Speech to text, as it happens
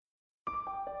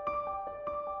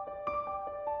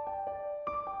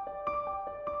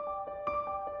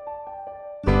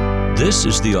This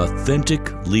is the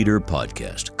Authentic Leader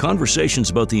Podcast. Conversations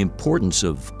about the importance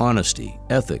of honesty,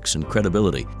 ethics, and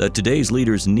credibility that today's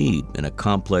leaders need in a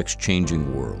complex,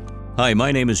 changing world. Hi,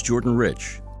 my name is Jordan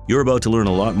Rich. You're about to learn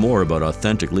a lot more about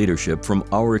authentic leadership from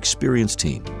our experienced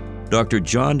team. Dr.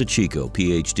 John DeCicco,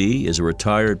 PhD, is a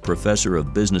retired professor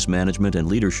of business management and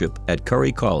leadership at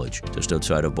Curry College, just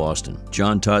outside of Boston.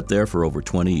 John taught there for over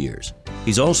 20 years.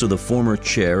 He's also the former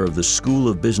chair of the School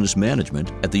of Business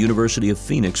Management at the University of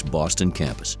Phoenix, Boston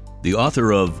campus, the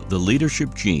author of The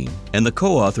Leadership Gene, and the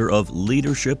co-author of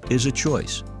Leadership is a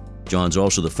Choice. John's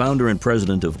also the founder and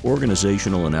president of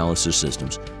Organizational Analysis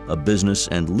Systems, a business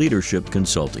and leadership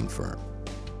consulting firm.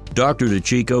 Dr.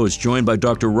 DeCicco is joined by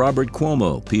Dr. Robert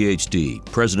Cuomo, PhD,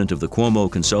 president of the Cuomo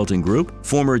Consulting Group,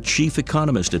 former chief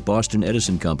economist at Boston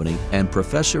Edison Company, and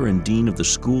professor and dean of the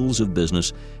Schools of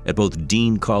Business at both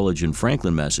Dean College in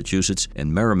Franklin, Massachusetts,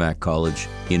 and Merrimack College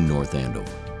in North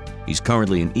Andover. He's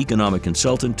currently an economic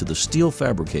consultant to the steel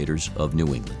fabricators of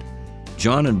New England.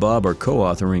 John and Bob are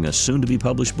co-authoring a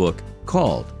soon-to-be-published book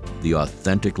called The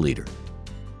Authentic Leader.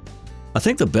 I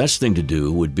think the best thing to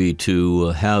do would be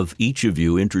to have each of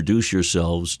you introduce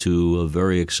yourselves to a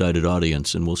very excited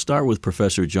audience. And we'll start with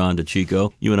Professor John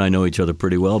DeCicco. You and I know each other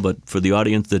pretty well, but for the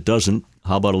audience that doesn't,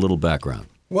 how about a little background?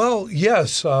 Well,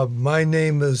 yes. My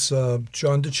name is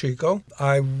John DeCicco.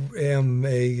 I am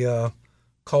a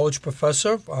college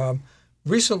professor,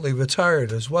 recently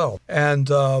retired as well. And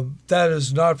that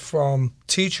is not from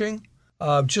teaching,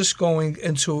 just going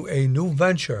into a new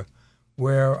venture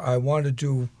where I want to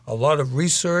do a lot of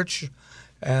research,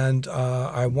 and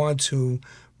I want to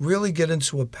really get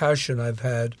into a passion I've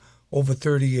had over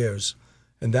 30 years,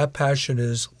 and that passion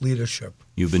is leadership.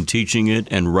 You've been teaching it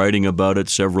and writing about it,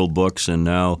 several books, and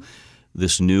now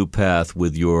this new path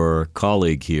with your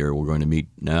colleague here we're going to meet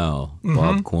now,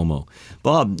 Bob Cuomo.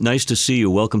 Bob, nice to see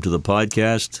you. Welcome to the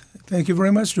podcast. Thank you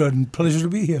very much, Jordan. Pleasure to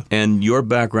be here. And your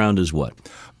background is what?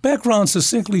 Background,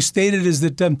 succinctly stated, is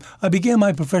that I began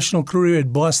my professional career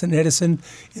at Boston Edison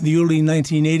in the early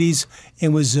 1980s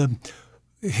and was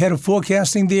head of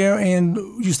forecasting there and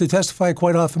used to testify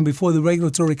quite often before the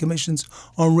regulatory commissions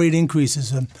on rate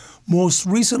increases. Most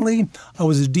recently, I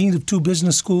was a dean of two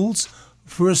business schools,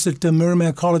 first at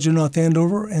Merrimack College in North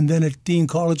Andover and then at Dean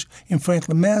College in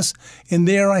Franklin, Mass. And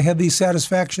there I had the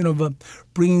satisfaction of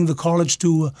bringing the college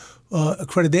to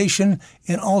accreditation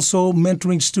and also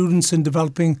mentoring students and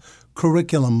developing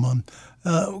curriculum.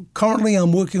 Currently,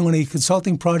 I'm working on a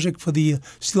consulting project for the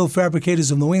steel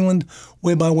fabricators of New England,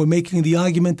 whereby we're making the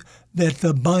argument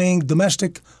that buying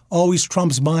domestic always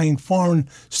trumps buying foreign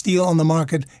steel on the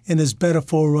market and is better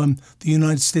for the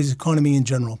United States economy in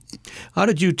general. How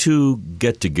did you two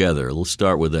get together? Let's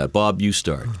start with that. Bob, you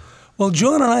start. Well,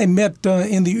 John and I met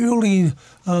in the early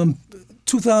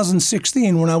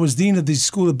 2016 when I was dean of the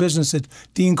School of Business at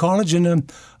Dean College,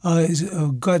 and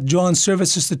got John's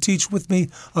services to teach with me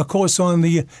a course on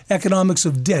the economics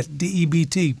of debt,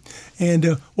 DEBT. And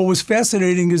what was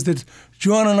fascinating is that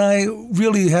John and I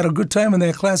really had a good time in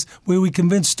that class where we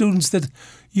convinced students that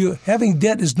having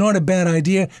debt is not a bad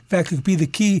idea. In fact, it could be the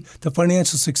key to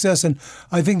financial success. And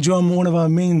I think, John, one of our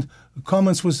main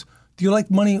comments was, do you like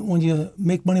money when you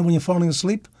make money when you're falling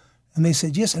asleep? And they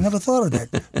said, yes, I never thought of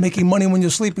that, making money when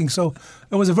you're sleeping. So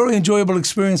it was a very enjoyable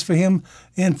experience for him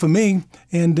and for me.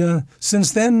 And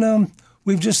since then,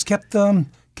 we've just kept our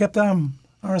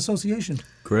association.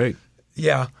 Great.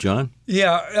 Yeah. John?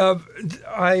 Yeah.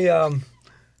 I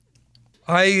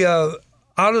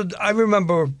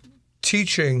remember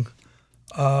teaching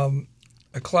a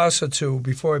class or two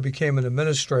before I became an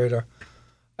administrator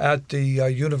at the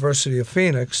University of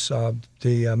Phoenix,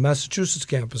 the Massachusetts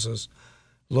campuses,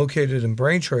 located in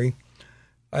Braintree.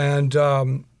 And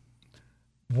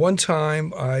one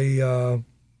time I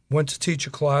went to teach a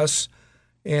class,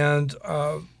 and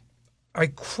I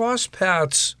crossed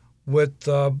paths with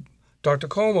Dr.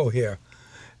 Cuomo here.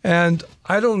 And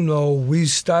I don't know, we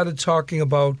started talking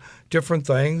about different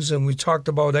things, and we talked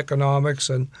about economics,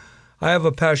 and I have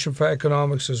a passion for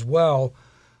economics as well.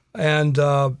 And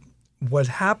what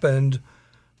happened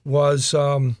was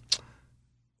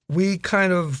we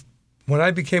kind of, when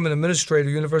I became an administrator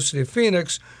at University of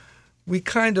Phoenix, we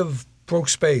kind of broke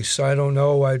space. I don't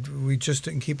know. We just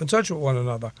didn't keep in touch with one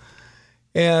another.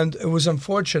 And it was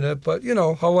unfortunate, but, you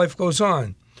know, how life goes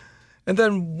on. And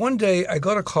then one day I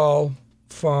got a call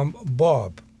from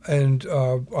Bob and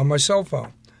on my cell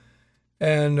phone.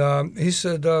 And he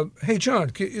said, hey,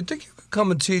 John, you think you could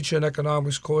come and teach an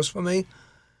economics course for me?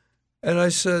 And I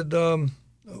said,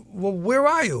 well, where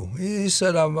are you? He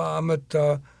said,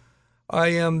 I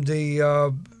am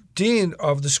the dean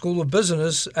of the School of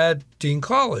Business at Dean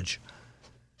College.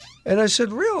 And I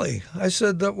said, really? I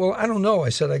said, well, I don't know. I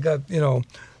said, I got,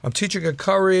 I'm teaching at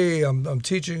Curry. I'm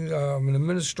teaching, I'm an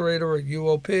administrator at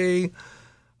UOP,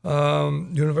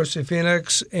 University of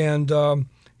Phoenix. And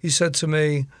he said to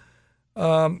me,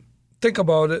 think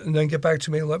about it and then get back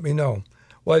to me and let me know.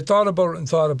 Well, I thought about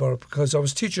it because I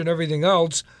was teaching everything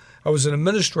else. I was an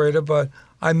administrator, but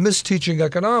I missed teaching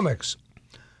economics.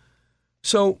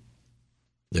 So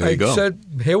I said,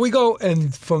 here we go.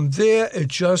 And from there, it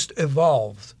just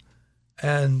evolved.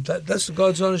 And that's the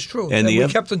God's honest truth. And we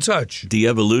kept in touch. The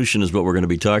evolution is what we're going to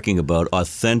be talking about.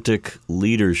 Authentic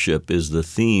leadership is the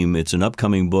theme. It's an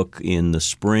upcoming book in the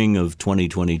spring of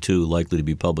 2022, likely to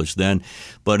be published then.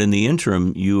 But in the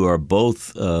interim, you are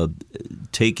both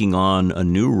taking on a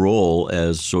new role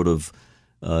as sort of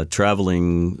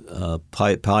traveling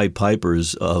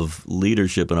pipers of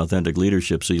leadership and authentic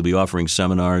leadership. So you'll be offering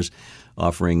seminars,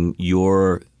 offering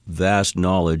your vast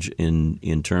knowledge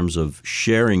in terms of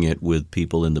sharing it with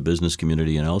people in the business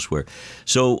community and elsewhere.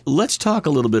 So let's talk a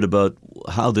little bit about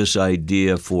how this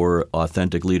idea for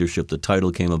authentic leadership, the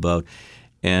title, came about.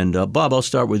 And Bob, I'll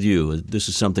start with you. This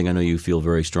is something I know you feel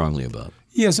very strongly about.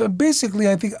 Yes, basically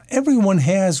I think everyone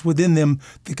has within them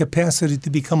the capacity to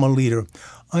become a leader.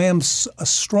 I am a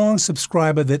strong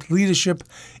subscriber that leadership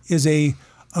is a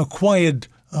acquired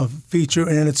feature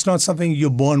and it's not something you're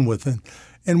born with.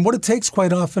 And what it takes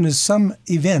quite often is some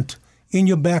event in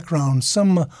your background,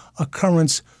 some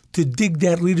occurrence to dig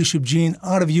that leadership gene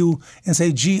out of you and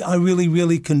say, gee, I really,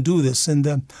 really can do this.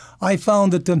 And I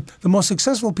found that the most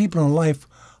successful people in life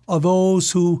are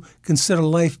those who consider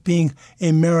life being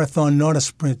a marathon, not a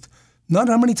sprint. Not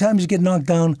how many times you get knocked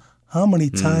down, how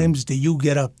many times do you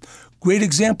get up? Great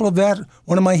example of that,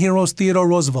 one of my heroes, Theodore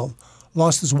Roosevelt,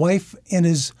 lost his wife and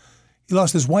his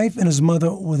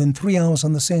mother within 3 hours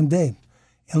on the same day.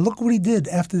 And look what he did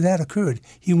after that occurred.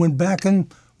 He went back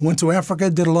and went to Africa,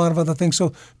 did a lot of other things.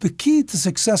 So the key to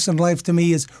success in life to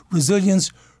me is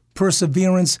resilience,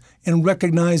 perseverance, and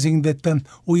recognizing that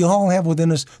we all have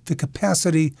within us the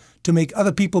capacity to make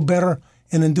other people better,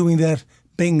 and in doing that,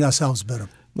 making ourselves better.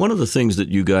 One of the things that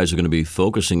you guys are going to be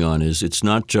focusing on is it's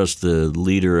not just the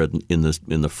leader in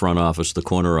the front office, the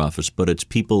corner office, but it's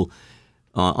people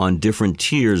on different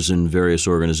tiers in various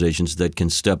organizations that can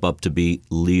step up to be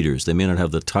leaders. They may not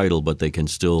have the title, but they can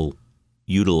still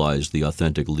utilize the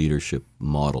authentic leadership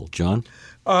model. John?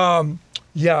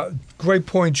 Yeah, great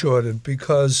point, Jordan,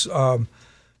 because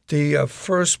the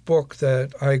first book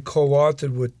that I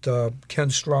co-authored with Ken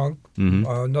Strong,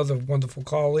 another wonderful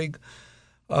colleague,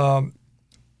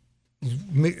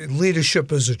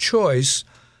 Leadership is a Choice,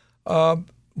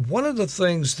 one of the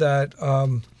things that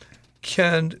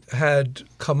Ken had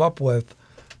come up with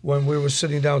when we were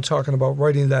sitting down talking about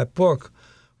writing that book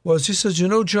was he says,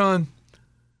 John,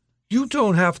 you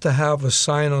don't have to have a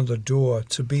sign on the door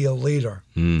to be a leader.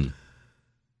 And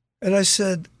I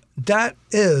said, that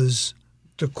is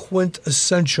the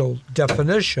quintessential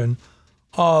definition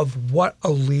of what a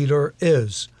leader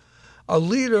is. A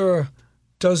leader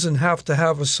doesn't have to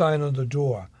have a sign on the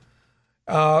door.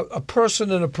 A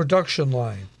person in a production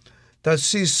line that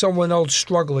sees someone else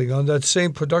struggling on that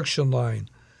same production line,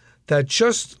 that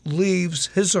just leaves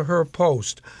his or her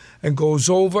post and goes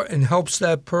over and helps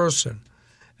that person,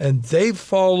 and they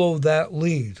follow that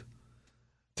lead.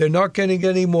 They're not getting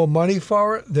any more money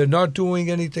for it. They're not doing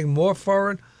anything more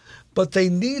for it, but they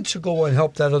need to go and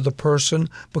help that other person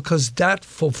because that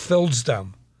fulfills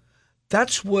them.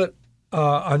 That's what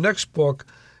our next book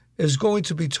is going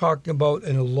to be talking about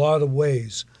in a lot of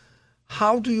ways.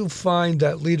 How do you find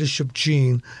that leadership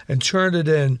gene and turn it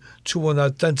into an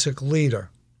authentic leader?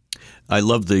 I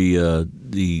love the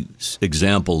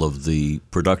example of the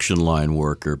production line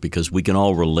worker because we can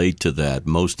all relate to that.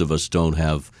 Most of us don't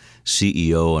have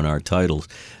CEO in our titles.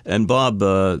 And Bob,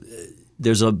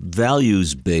 there's a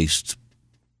values-based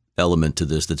element to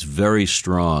this that's very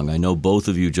strong. I know both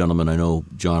of you gentlemen, I know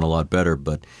John a lot better,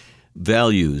 but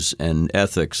values and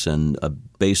ethics and a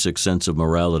basic sense of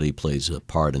morality plays a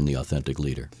part in the authentic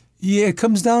leader. Yeah, it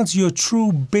comes down to your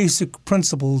true basic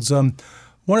principles. One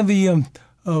of the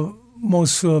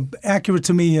most accurate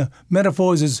to me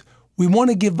metaphors is we want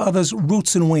to give others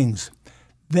roots and wings.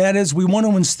 That is, we want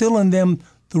to instill in them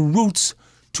the roots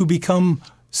to become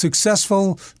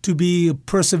successful, to be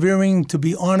persevering, to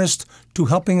be honest, to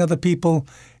helping other people.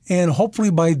 And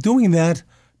hopefully by doing that,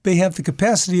 they have the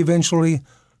capacity eventually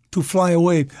to fly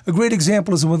away. A great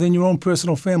example is within your own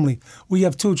personal family. We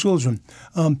have 2 children.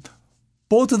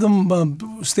 Both of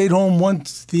them stayed home, one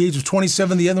at the age of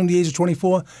 27, the other at the age of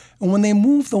 24. And when they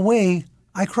moved away,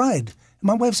 I cried. And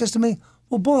my wife says to me,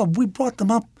 well, Bob, we brought them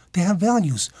up to have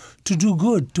values, to do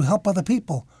good, to help other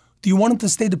people, do you want them to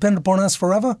stay dependent upon us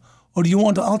forever? Or do you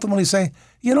want to ultimately say,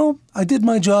 I did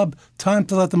my job, time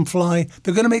to let them fly.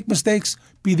 They're going to make mistakes,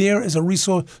 be there as a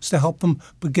resource to help them,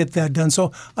 but get that done.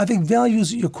 So I think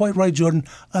values, you're quite right, Jordan,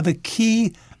 are the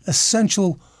key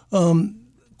essential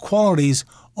qualities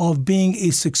of being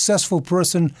a successful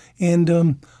person.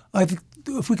 And I think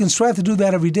if we can strive to do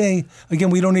that every day, again,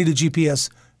 we don't need a GPS.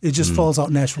 It just falls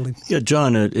out naturally. Yeah,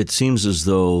 John, it seems as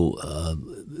though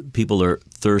people are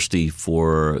thirsty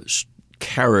for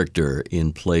character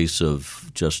in place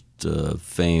of just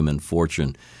fame and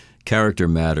fortune. Character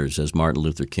matters, as Martin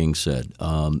Luther King said.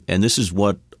 And this is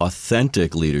what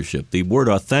authentic leadership, the word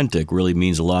authentic really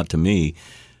means a lot to me.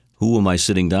 Who am I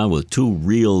sitting down with? Two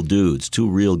real dudes, two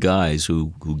real guys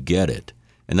who get it.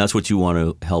 And that's what you want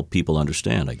to help people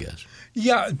understand, I guess.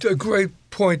 Yeah, a great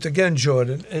point again,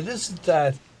 Jordan. It isn't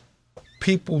that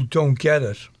people don't get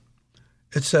it.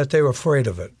 It's that they're afraid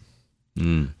of it.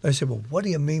 I say, well, what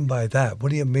do you mean by that? What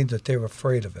do you mean that they're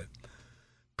afraid of it?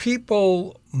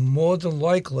 People more than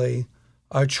likely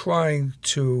are trying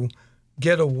to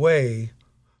get away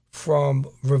from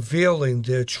revealing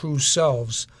their true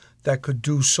selves that could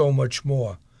do so much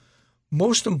more.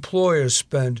 Most employers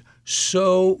spend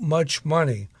so much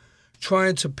money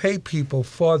trying to pay people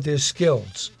for their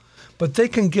skills, but they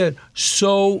can get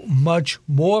so much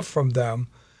more from them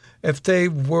if they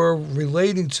were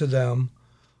relating to them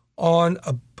on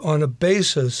a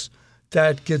basis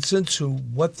that gets into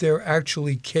what they're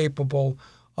actually capable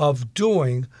of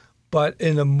doing, but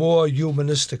in a more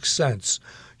humanistic sense.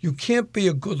 You can't be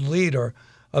a good leader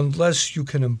unless you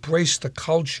can embrace the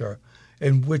culture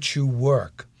in which you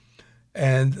work.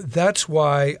 And that's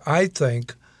why I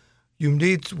think you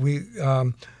need,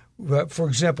 for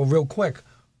example, real quick,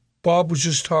 Bob was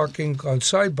just talking on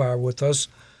Sidebar with us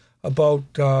about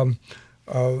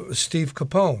Steve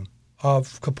Capone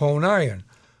of Capone Iron,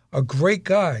 a great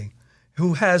guy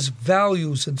who has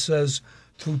values and says,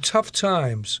 through tough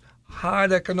times,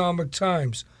 hard economic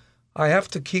times, I have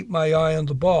to keep my eye on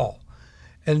the ball.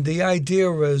 And the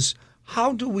idea is,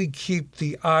 how do we keep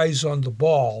the eyes on the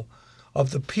ball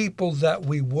of the people that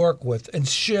we work with and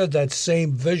share that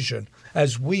same vision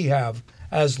as we have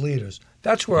as leaders?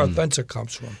 That's where authentic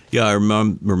comes from. Yeah, I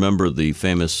remember the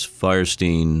famous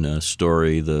Firestein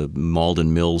story, the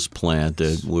Malden Mills plant.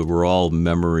 We're all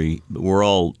familiar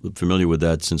with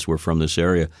that since we're from this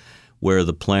area, where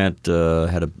the plant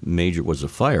had was a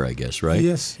fire, I guess, right?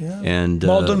 Yes, yeah. And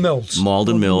Malden Mills.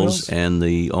 Malden Mills, and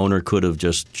the owner could have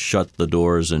just shut the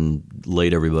doors and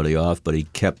laid everybody off, but he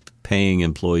kept paying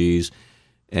employees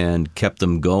and kept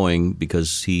them going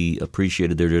because he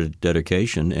appreciated their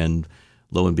dedication, and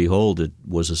lo and behold, it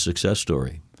was a success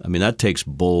story. I mean, that takes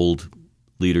bold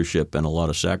leadership and a lot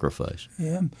of sacrifice.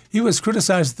 Yeah, he was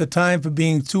criticized at the time for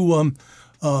being too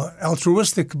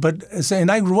altruistic, and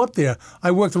I grew up there.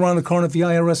 I worked around the corner at the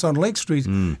IRS on Lake Street,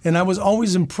 and I was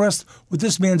always impressed with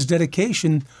this man's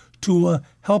dedication to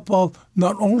help out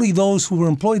not only those who were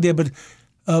employed there, but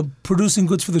producing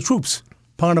goods for the troops.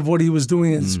 Part of what he was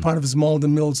doing is part of his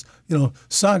Malden Mills,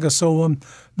 saga. So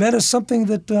that is something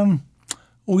that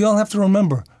we all have to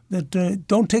remember, that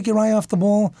don't take your eye off the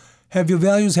ball, have your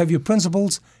values, have your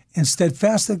principles, and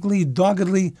steadfastly,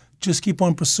 doggedly, just keep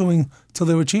on pursuing till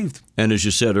they're achieved. And as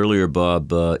you said earlier,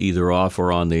 Bob, either off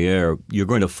or on the air, you're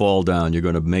going to fall down, you're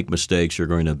going to make mistakes, you're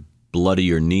going to bloody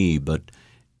your knee, but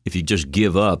if you just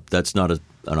give up, that's not an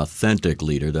authentic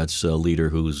leader. That's a leader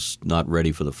who's not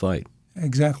ready for the fight.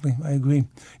 Exactly. I agree.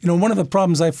 One of the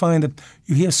problems I find that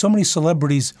you hear so many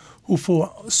celebrities who,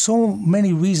 for so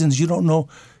many reasons you don't know,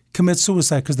 commit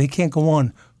suicide because they can't go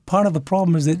on. Part of the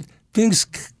problem is that things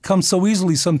come so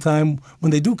easily sometime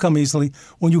when they do come easily.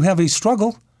 When you have a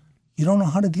struggle, you don't know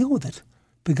how to deal with it.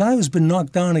 The guy who's been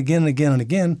knocked down again and again and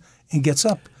again and gets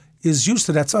up is used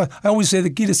to that. So I always say the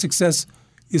key to success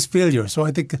is failure. So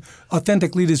I think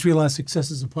authentic leaders realize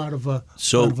success is a part of life.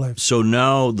 So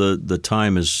now the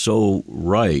time is so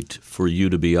right for you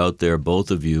to be out there,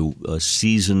 both of you,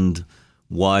 seasoned,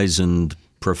 wizened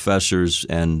professors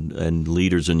and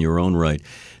leaders in your own right,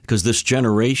 because this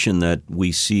generation that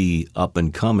we see up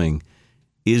and coming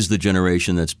is the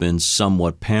generation that's been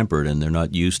somewhat pampered, and they're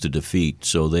not used to defeat.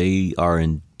 So they are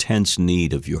in intense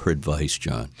need of your advice,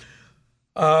 John.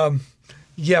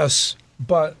 Yes,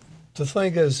 but the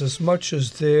thing is, as much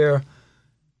as they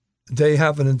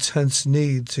have an intense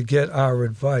need to get our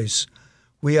advice,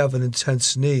 we have an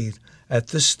intense need at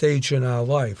this stage in our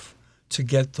life to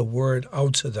get the word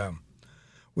out to them.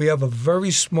 We have a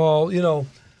very small,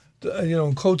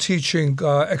 co-teaching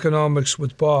economics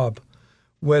with Bob,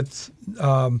 with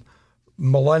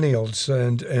millennials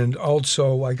and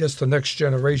also, I guess, the next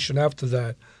generation after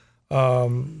that,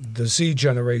 the Z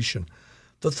generation.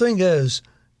 The thing is,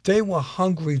 they were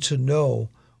hungry to know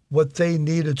what they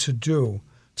needed to do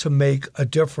to make a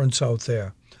difference out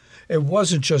there. It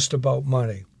wasn't just about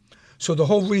money. So the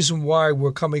whole reason why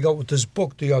we're coming out with this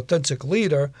book, The Authentic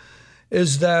Leader,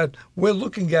 is that we're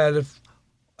looking at it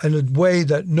in a way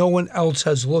that no one else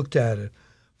has looked at it,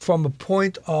 from a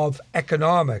point of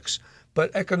economics.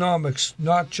 But economics,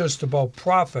 not just about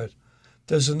profit.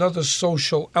 There's another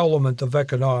social element of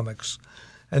economics,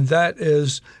 and that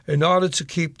is, in order to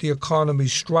keep the economy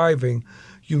striving,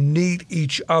 you need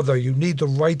each other. You need the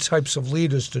right types of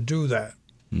leaders to do that.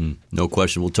 No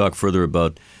question. We'll talk further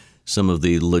about some of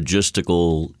the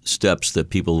logistical steps that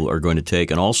people are going to take,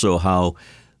 and also how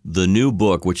the new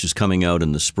book, which is coming out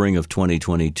in the spring of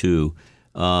 2022,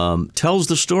 tells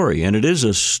the story. And it is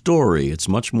a story. It's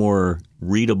much more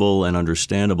readable and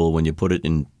understandable when you put it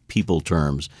in people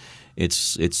terms.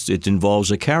 It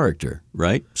involves a character,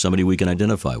 right? Somebody we can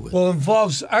identify with. Well, it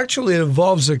involves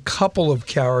a couple of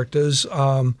characters.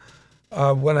 When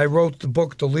I wrote the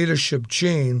book, The Leadership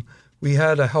Gene, we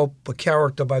had to help a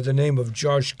character by the name of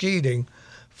Josh Keating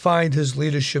find his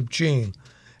leadership gene.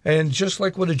 And just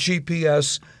like with a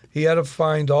GPS, he had to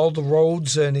find all the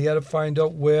roads, and he had to find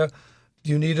out where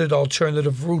you needed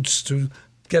alternative routes to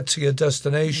get to your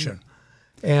destination.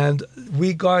 And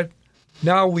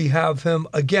now we have him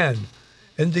again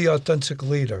in The Authentic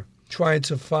Leader, trying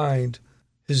to find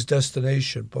his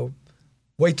destination. But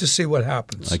wait to see what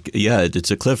happens.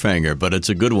 It's a cliffhanger, but it's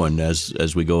a good one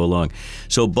as we go along.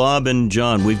 So Bob and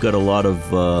John, we've got a lot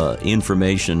of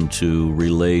information to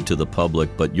relay to the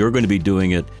public, but you're going to be doing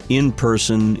it in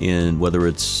person, in whether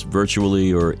it's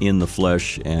virtually or in the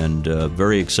flesh, and a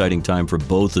very exciting time for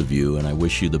both of you, and I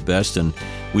wish you the best, and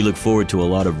we look forward to a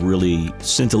lot of really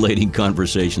scintillating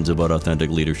conversations about authentic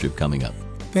leadership coming up.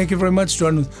 Thank you very much,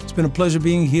 Jordan. It's been a pleasure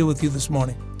being here with you this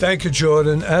morning. Thank you,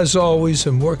 Jordan. As always,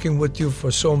 and working with you for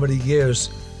so many years,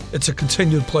 it's a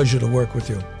continued pleasure to work with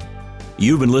you.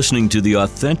 You've been listening to the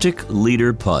Authentic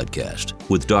Leader Podcast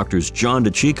with Drs. John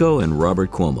DeCicco and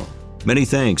Robert Cuomo. Many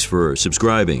thanks for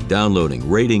subscribing, downloading,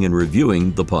 rating, and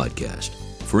reviewing the podcast.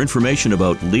 For information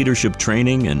about leadership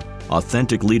training and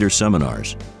authentic leader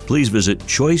seminars, please visit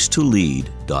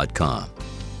choicetolead.com.